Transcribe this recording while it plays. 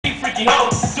sexy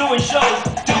hoes, doing shows,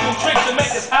 doing tricks to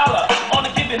make us holler. On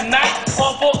a given night,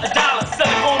 all for $1,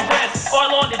 silicone breasts,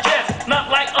 oil on the chest, not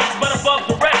like us but above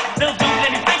the rest. They'll do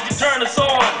anything to turn us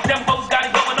on. Them hoes got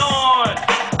it going on.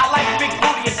 I like big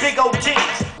booty and big old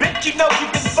titties. Bitch, you know you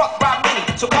can fuck by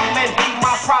many, so come and be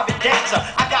my private dancer.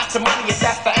 I got some money if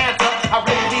that's the answer. I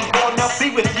really wanna be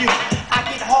with you. I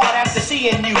get hard after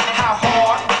seeing you. How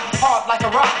hard? Hard like a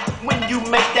rock when you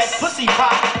make that pussy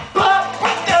pop. Pop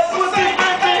that pussy,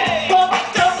 baby. Pop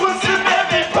that pussy,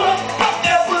 baby. Pop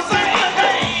that pussy,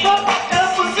 baby. Pop that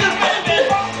pussy, baby.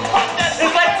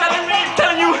 It's like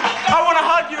telling you, I wanna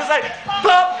hug you. It's like,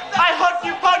 pop, I hug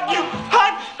you, hug you,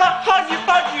 hug you,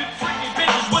 hug you. Freaky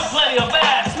bitches with plenty of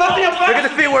ass. Look Look at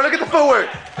the footwork, look at the footwork.